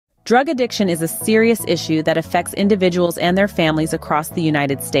Drug addiction is a serious issue that affects individuals and their families across the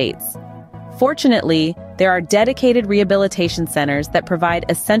United States. Fortunately, there are dedicated rehabilitation centers that provide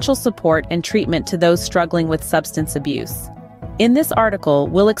essential support and treatment to those struggling with substance abuse. In this article,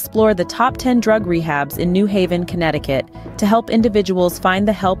 we'll explore the top 10 drug rehabs in New Haven, Connecticut, to help individuals find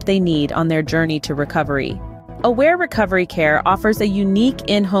the help they need on their journey to recovery. Aware Recovery Care offers a unique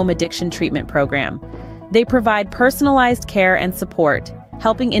in-home addiction treatment program. They provide personalized care and support,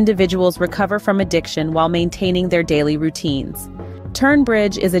 helping individuals recover from addiction while maintaining their daily routines.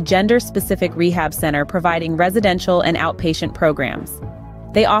 Turnbridge is a gender-specific rehab center providing residential and outpatient programs.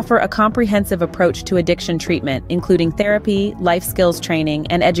 They offer a comprehensive approach to addiction treatment, including therapy, life skills training,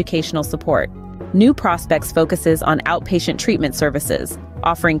 and educational support. New Prospects focuses on outpatient treatment services,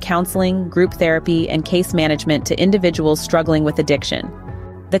 offering counseling, group therapy, and case management to individuals struggling with addiction.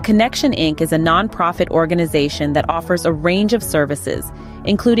 The Connection Inc. is a nonprofit organization that offers a range of services,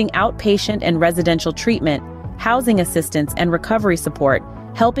 including outpatient and residential treatment, housing assistance, and recovery support,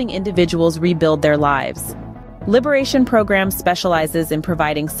 helping individuals rebuild their lives. Liberation Program specializes in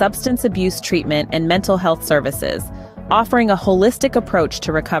providing substance abuse treatment and mental health services, offering a holistic approach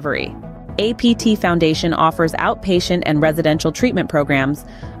to recovery. APT Foundation offers outpatient and residential treatment programs,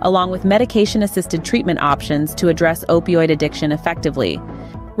 along with medication-assisted treatment options to address opioid addiction effectively.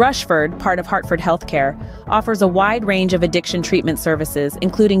 Rushford, part of Hartford Healthcare, offers a wide range of addiction treatment services,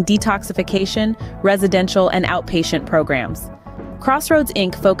 including detoxification, residential, and outpatient programs. Crossroads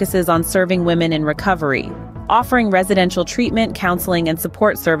Inc. focuses on serving women in recovery, offering residential treatment, counseling, and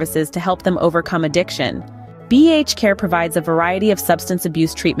support services to help them overcome addiction. BH Care provides a variety of substance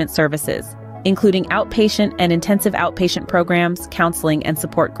abuse treatment services, including outpatient and intensive outpatient programs, counseling, and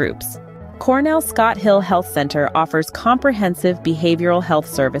support groups. Cornell Scott Hill Health Center offers comprehensive behavioral health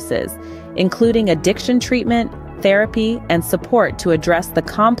services, including addiction treatment, therapy, and support to address the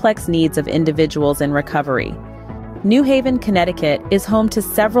complex needs of individuals in recovery. New Haven, Connecticut is home to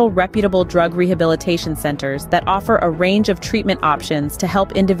several reputable drug rehabilitation centers that offer a range of treatment options to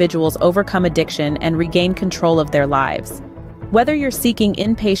help individuals overcome addiction and regain control of their lives. Whether you're seeking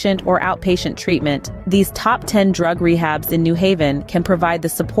inpatient or outpatient treatment, these top 10 drug rehabs in New Haven can provide the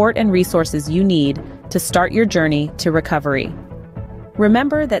support and resources you need to start your journey to recovery.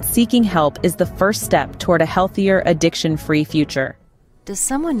 Remember that seeking help is the first step toward a healthier, addiction-free future. Does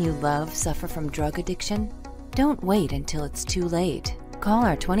someone you love suffer from drug addiction? Don't wait until it's too late. Call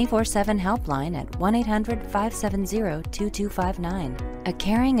our 24/7 helpline at 1-800-570-2259. A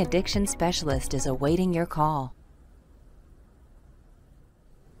caring addiction specialist is awaiting your call.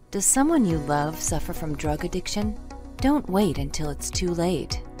 Does someone you love suffer from drug addiction? Don't wait until it's too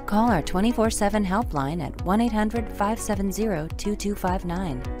late. Call our 24/7 helpline at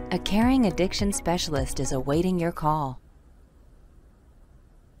 1-800-570-2259. A caring addiction specialist is awaiting your call.